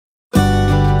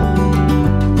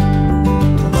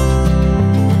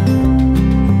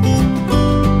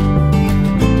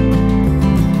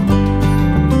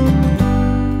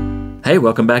Hey,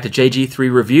 welcome back to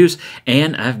JG3 Reviews,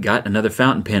 and I've got another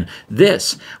fountain pen.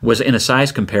 This was in a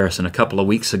size comparison a couple of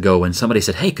weeks ago, and somebody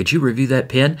said, hey, could you review that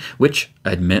pen? Which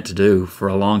I'd meant to do for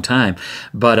a long time,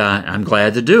 but I'm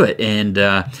glad to do it. And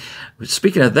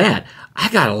speaking of that, I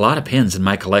got a lot of pens in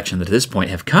my collection that at this point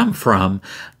have come from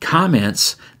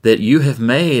comments that you have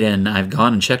made, and I've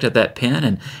gone and checked out that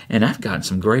pen, and I've gotten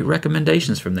some great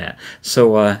recommendations from that.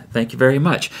 So thank you very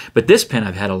much. But this pen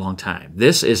I've had a long time.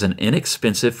 This is an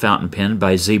inexpensive fountain pen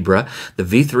by Zebra, the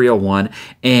V-301,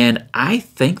 and I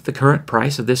think the current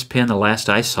price of this pen, the last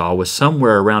I saw, was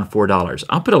somewhere around $4.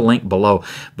 I'll put a link below,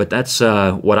 but that's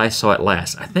what I saw at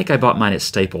last. I think I bought mine at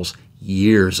Staples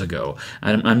years ago.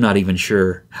 I'm not even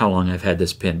sure how long I've had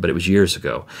this pen, but it was years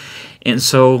ago. And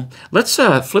so let's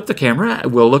flip the camera.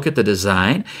 We'll look at the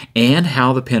design and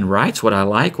how the pen writes, what I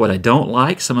like, what I don't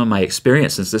like, some of my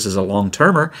experience since this is a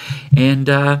long-termer. And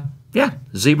yeah,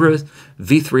 Zebra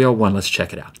V301. Let's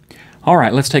check it out. All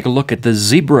right, let's take a look at the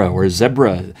Zebra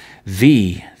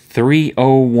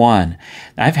V301.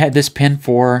 I've had this pen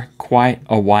for quite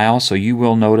a while, so you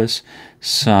will notice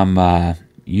some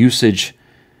usage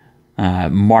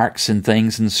marks and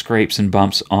things and scrapes and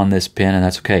bumps on this pen, and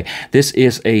that's okay. This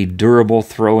is a durable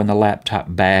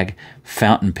throw-in-the-laptop bag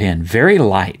fountain pen. Very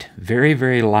light, very,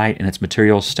 very light in its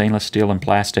materials, stainless steel and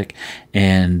plastic,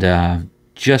 and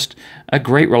just a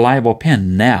great, reliable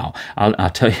pen. Now,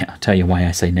 I'll tell you why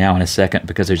I say now in a second,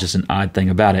 because there's just an odd thing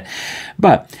about it.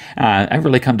 But I've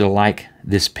really come to like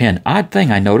this pen. Odd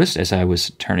thing I noticed as I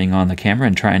was turning on the camera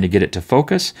and trying to get it to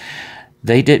focus,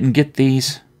 they didn't get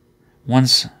these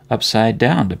one's upside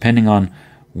down. Depending on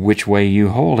which way you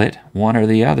hold it, one or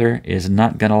the other is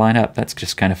not going to line up. That's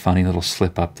just kind of funny little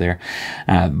slip up there.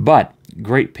 But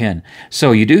great pen.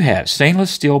 So you do have stainless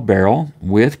steel barrel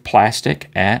with plastic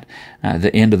at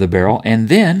the end of the barrel, and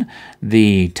then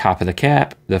the top of the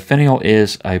cap, the finial,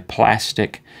 is a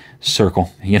plastic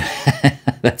circle. You know,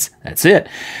 that's it.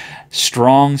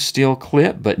 Strong steel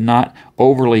clip, but not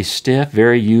overly stiff,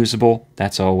 very usable.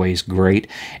 That's always great.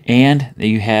 And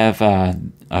you have a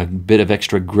bit of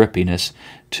extra grippiness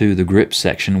to the grip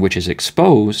section, which is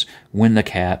exposed when the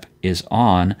cap is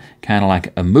on, kind of like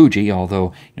a Muji,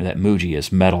 although you know, that Muji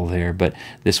is metal there, but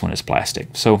this one is plastic.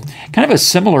 So kind of a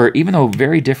similar, even though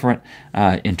very different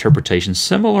interpretation,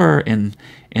 similar in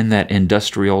that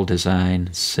industrial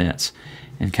design sense,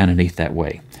 and kind of neat that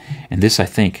way. And this, I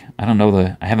think, I don't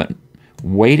know, I haven't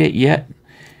weighed it yet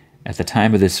at the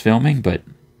time of this filming, but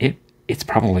it's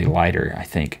probably lighter, I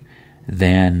think,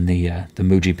 than the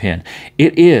Muji pen.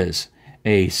 It is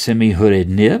a semi-hooded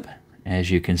nib, as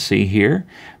you can see here.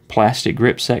 Plastic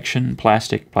grip section,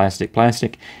 plastic, plastic,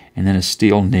 plastic, and then a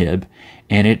steel nib.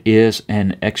 And it is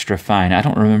an extra fine. I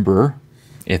don't remember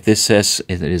if this says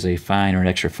if it is a fine or an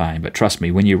extra fine, but trust me,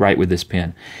 when you write with this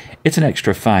pen, it's an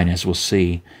extra fine, as we'll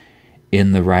see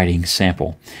in the writing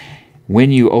sample.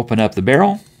 When you open up the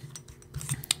barrel,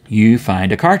 you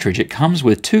find a cartridge. It comes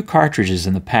with 2 cartridges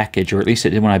in the package, or at least it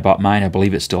did when I bought mine. I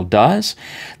believe it still does.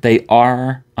 They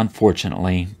are,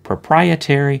 unfortunately,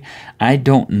 proprietary. I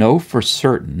don't know for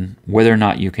certain whether or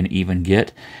not you can even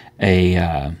get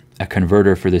a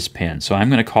converter for this pen. So I'm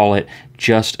going to call it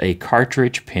just a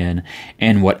cartridge pen.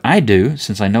 And what I do,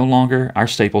 since I no longer, our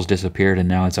Staples disappeared and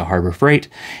now it's a Harbor Freight,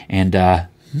 and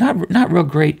not real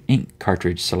great ink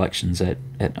cartridge selections at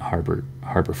Harbor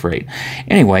Freight.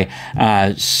 Anyway,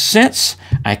 since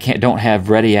I don't have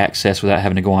ready access without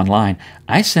having to go online,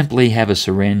 I simply have a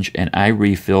syringe and I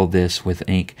refill this with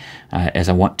ink as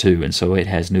I want to. And so it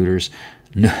has neuters.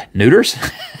 Neuters?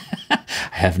 I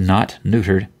have not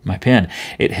neutered my pen.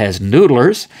 It has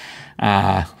noodlers.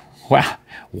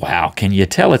 Wow. Can you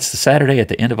tell it's the Saturday at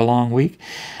the end of a long week?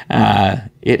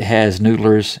 It has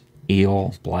noodlers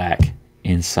eel black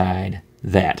inside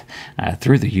that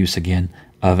through the use, again,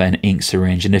 of an ink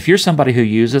syringe. And if you're somebody who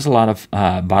uses a lot of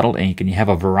bottled ink and you have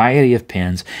a variety of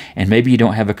pens and maybe you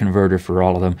don't have a converter for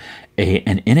all of them,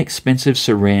 an inexpensive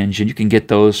syringe, and you can get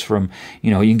those from,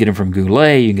 you can get them from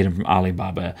Goulet, you can get them from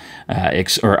Alibaba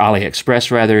or AliExpress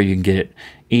rather, you can get it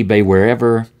eBay,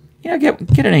 wherever.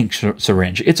 Get an ink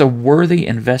syringe. It's a worthy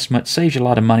investment. Saves you a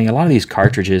lot of money. A lot of these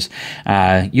cartridges,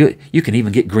 you can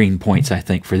even get green points, I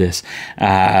think, for this.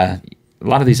 A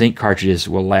lot of these ink cartridges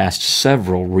will last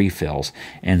several refills,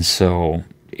 and so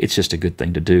it's just a good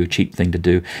thing to do, cheap thing to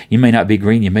do. You may not be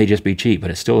green, you may just be cheap, but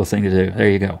it's still a thing to do.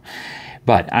 There you go.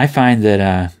 But I find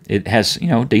that it has,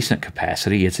 decent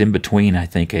capacity. It's in between, I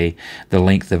think, the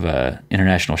length of a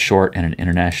international short and an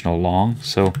international long,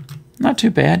 so not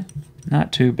too bad.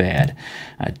 Not too bad.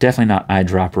 Definitely not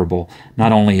eyedropperable.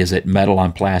 Not only is it metal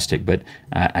on plastic, but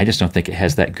I just don't think it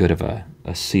has that good of a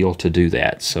a seal to do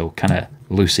that. So kind of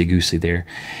loosey-goosey there.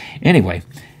 Anyway,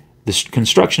 the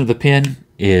construction of the pen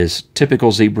is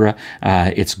typical Zebra.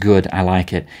 It's good. I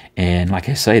like it. And like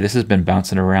I say, this has been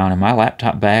bouncing around in my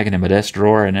laptop bag and in my desk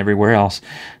drawer and everywhere else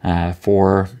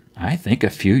for, I think, a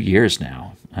few years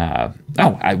now.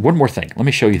 One more thing. Let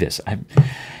me show you this.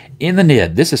 In the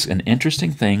nib, this is an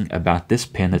interesting thing about this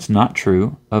pen that's not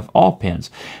true of all pens.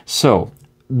 So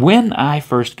when I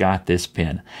first got this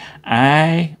pen,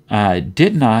 I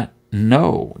did not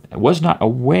know, was not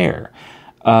aware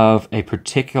of a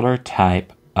particular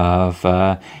type of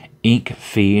ink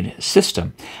feed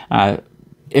system.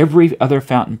 Every other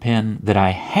fountain pen that I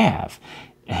have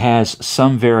has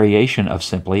some variation of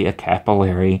simply a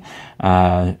capillary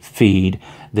feed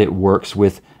that works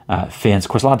with fins.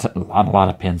 Of course, a lot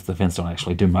of pens, the fins don't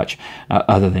actually do much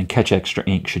other than catch extra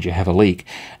ink should you have a leak.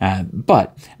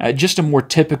 But just a more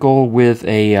typical with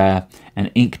an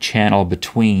ink channel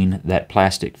between that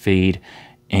plastic feed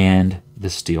and the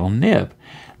steel nib.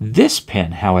 This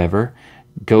pen, however,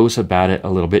 goes about it a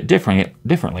little bit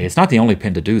differently. It's not the only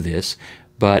pen to do this,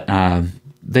 but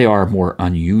they are more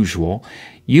unusual.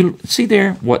 You see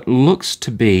there what looks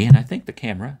to be, and I think the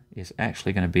camera is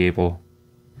actually going to be able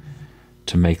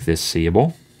to make this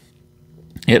seeable.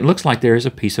 It looks like there is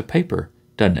a piece of paper,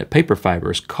 doesn't it? Paper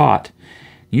fiber is caught.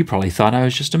 You probably thought I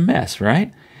was just a mess,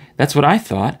 right? That's what I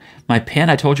thought. My pen,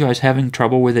 I told you I was having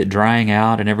trouble with it drying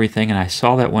out and everything, and I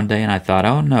saw that one day and I thought,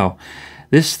 oh no,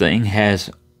 this thing has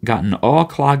gotten all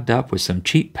clogged up with some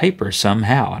cheap paper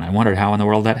somehow, and I wondered how in the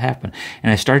world that happened.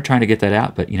 And I started trying to get that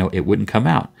out, but it wouldn't come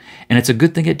out. And it's a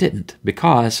good thing it didn't,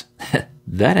 because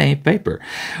that ain't paper.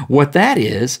 What that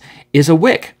is a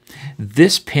wick.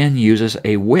 This pen uses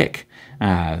a wick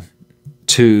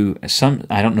to some,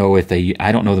 I don't know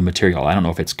the material. I don't know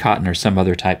if it's cotton or some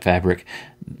other type fabric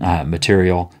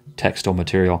material, textile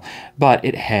material, but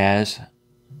it has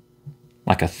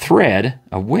like a thread,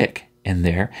 a wick in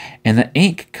there, and the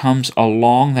ink comes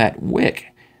along that wick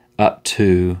up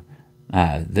to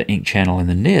the ink channel in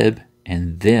the nib,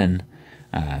 and then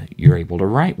you're able to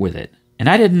write with it. And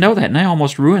I didn't know that, and I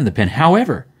almost ruined the pen.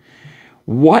 However,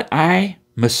 what I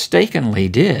mistakenly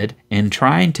did in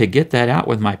trying to get that out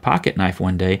with my pocket knife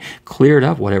one day cleared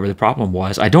up whatever the problem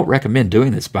was. I don't recommend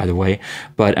doing this, by the way,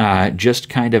 but just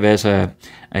kind of as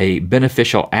a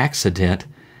beneficial accident,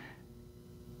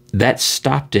 that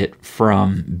stopped it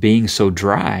from being so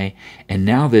dry, and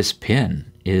now this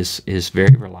pen is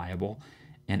very reliable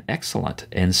and excellent.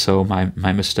 And so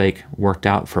my mistake worked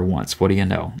out for once. What do you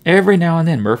know? Every now and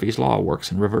then Murphy's Law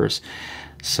works in reverse.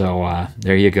 So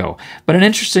there you go. But an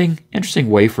interesting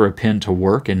way for a pen to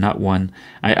work, and not one,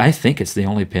 I think it's the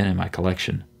only pen in my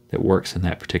collection that works in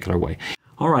that particular way.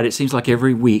 All right, it seems like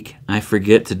every week I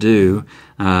forget to do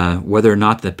whether or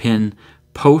not the pen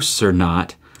posts or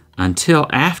not until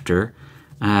after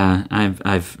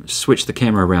I've switched the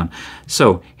camera around.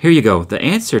 So here you go. The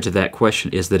answer to that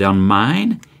question is that on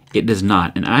mine, it does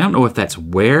not. And I don't know if that's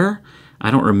where. I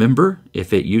don't remember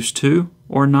if it used to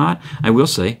or not. I will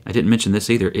say, I didn't mention this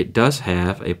either, it does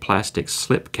have a plastic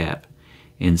slip cap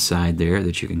inside there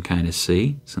that you can kind of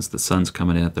see, since the sun's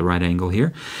coming in at the right angle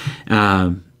here.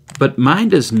 But mine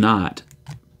does not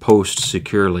post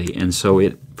securely, and so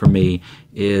it, for me,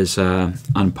 is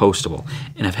unpostable.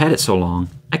 And I've had it so long,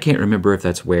 I can't remember if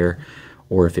that's where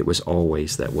or if it was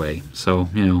always that way. So,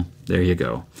 there you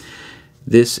go.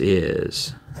 This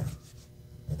is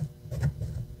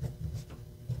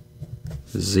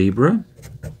Zebra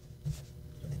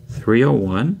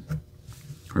 301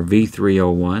 or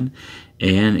V-301,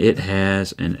 and it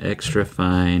has an extra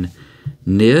fine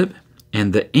nib,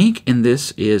 and the ink in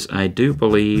this is, I do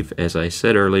believe, as I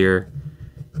said earlier,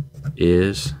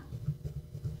 is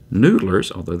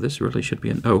Noodler's, although this really should be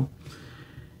an O,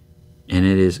 and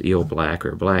it is eel black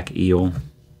or black eel.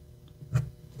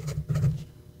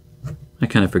 I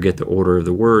kind of forget the order of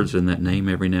the words in that name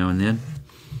every now and then.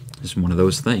 It's one of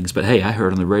those things. But hey, I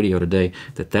heard on the radio today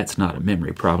that that's not a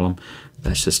memory problem.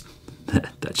 That's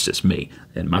just me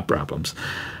and my problems.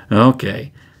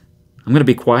 Okay, I'm going to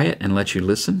be quiet and let you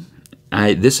listen.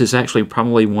 This is actually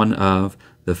probably one of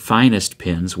the finest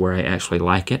pens where I actually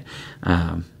like it.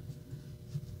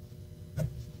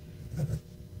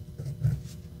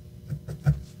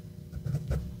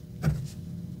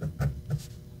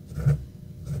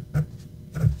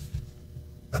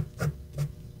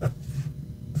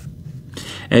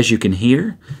 As you can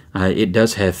hear, it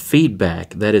does have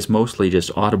feedback. That is mostly just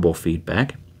audible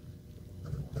feedback.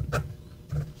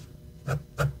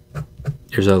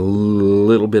 There's a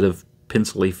little bit of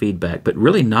pencil-y feedback, but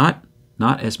really not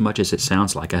as much as it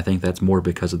sounds like. I think that's more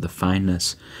because of the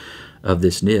fineness of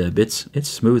this nib. It's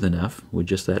smooth enough with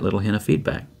just that little hint of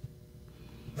feedback.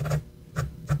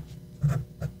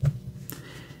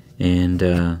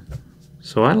 And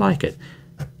so I like it.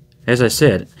 As I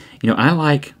said, I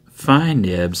like fine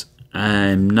nibs.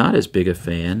 I'm not as big a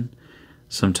fan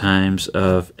sometimes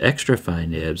of extra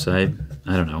fine nibs. I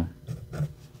don't know.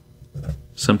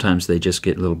 Sometimes they just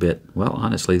get a little bit, well,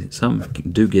 honestly, some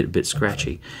do get a bit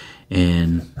scratchy.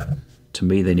 And to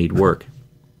me, they need work.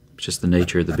 It's just the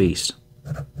nature of the beast.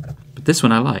 But this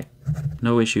one I like.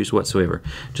 No issues whatsoever.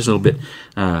 Just a little bit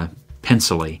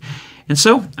pencil-y. And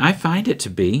so I find it to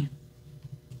be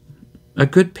a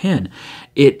good pen.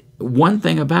 One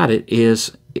thing about it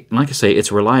is, like I say,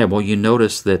 it's reliable. You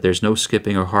notice that there's no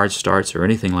skipping or hard starts or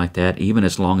anything like that, even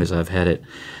as long as I've had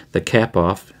the cap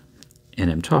off and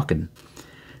I'm talking.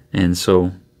 And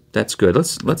so that's good.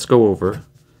 Let's go over,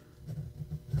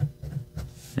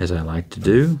 as I like to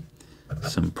do,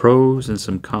 some pros and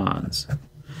some cons.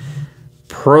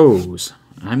 Pros,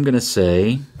 I'm going to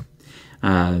say,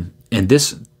 and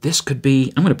this could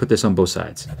be, I'm going to put this on both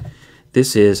sides.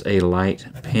 This is a light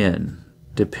pen.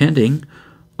 Depending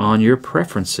on your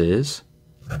preferences,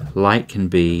 light can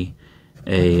be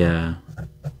a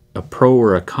pro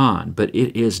or a con, but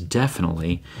it is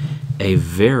definitely a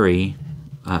very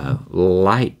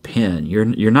light pen.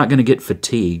 You're not going to get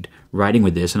fatigued writing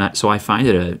with this, and so I find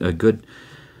it a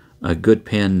good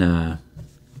pen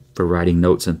for writing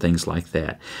notes and things like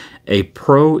that. A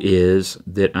pro is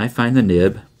that I find the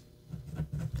nib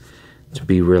to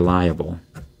be reliable,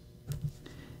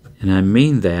 and I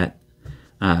mean that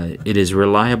it is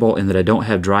reliable in that I don't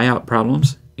have dry out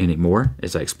problems anymore,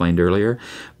 as I explained earlier,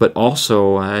 but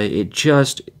also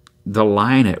the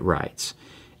line it writes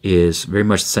is very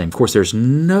much the same. Of course, there's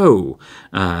no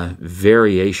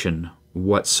variation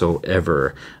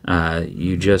whatsoever.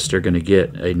 You just are going to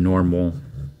get a normal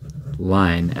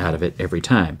line out of it every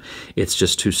time. It's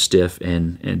just too stiff,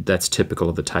 and that's typical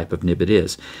of the type of nib it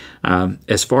is.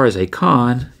 As far as a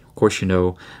con, of course,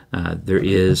 there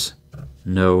is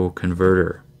no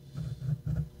converter.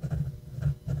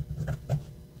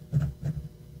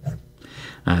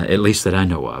 At least that I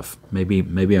know of.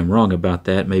 Maybe I'm wrong about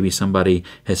that. Maybe somebody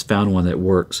has found one that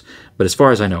works. But as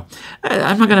far as I know,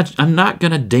 I'm not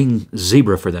gonna ding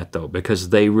Zebra for that though, because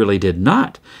they really did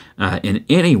not in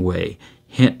any way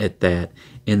hint at that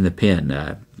in the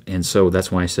pen, and so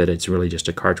that's why I said it's really just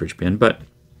a cartridge pen. But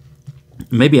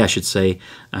maybe I should say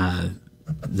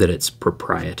that it's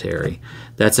proprietary.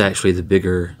 That's actually the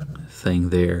bigger thing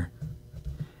there.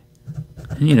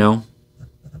 And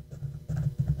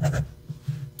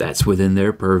that's within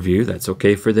their purview. That's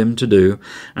okay for them to do.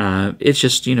 It's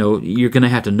just, you're going to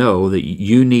have to know that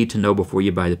you need to know before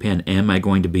you buy the pen, am I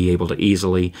going to be able to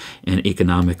easily and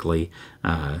economically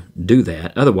do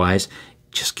that? Otherwise,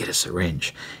 just get a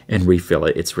syringe and refill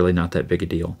it. It's really not that big a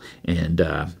deal. And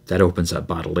that opens up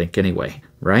bottled ink anyway,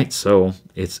 right? So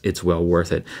it's well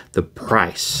worth it. The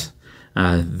price,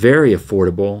 very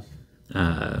affordable.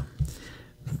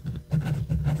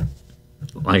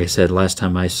 Like I said, last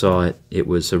time I saw it, it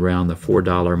was around the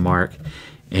 $4 mark,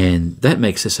 and that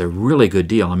makes this a really good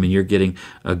deal. I mean, you're getting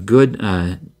a good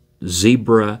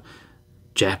Zebra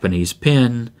Japanese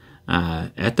pen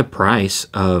at the price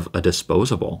of a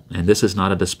disposable, and this is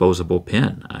not a disposable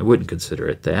pen. I wouldn't consider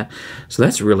it that. So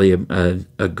that's really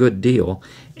a good deal,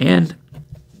 and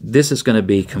this is going to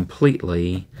be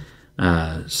completely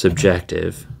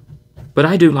subjective. But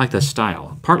I do like the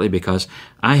style, partly because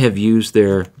I have used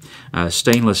their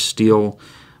stainless steel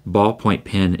ballpoint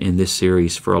pen in this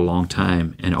series for a long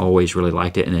time and always really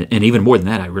liked it. And even more than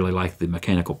that, I really like the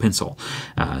mechanical pencil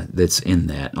that's in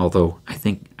that. Although I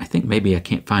think maybe I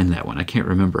can't find that one. I can't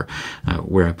remember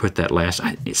where I put that last.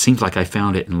 It seems like I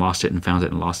found it and lost it and found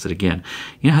it and lost it again.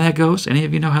 You know how that goes? Any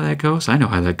of you know how that goes? I know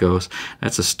how that goes.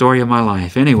 That's the story of my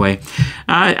life. Anyway,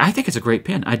 I think it's a great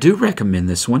pen. I do recommend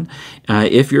this one.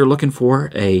 If you're looking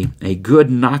for a good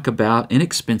knockabout,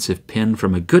 inexpensive pen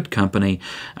from a good company,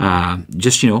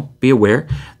 just, be aware.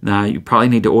 You probably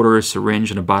need to order a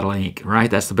syringe and a bottle of ink, right?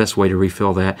 That's the best way to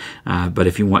refill that. But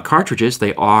if you want cartridges,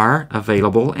 they are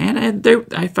available. And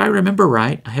if I remember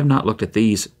right, I have not looked at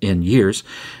these in years,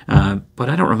 but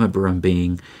I don't remember them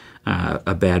being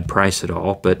a bad price at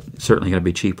all, but certainly going to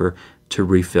be cheaper to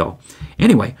refill.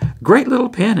 Anyway, great little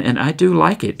pen, and I do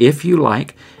like it. If you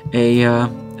like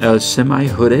a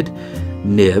semi-hooded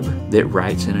nib that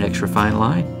writes in an extra fine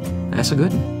line, that's a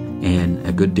good one and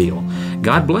a good deal.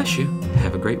 God bless you.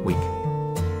 Have a great week.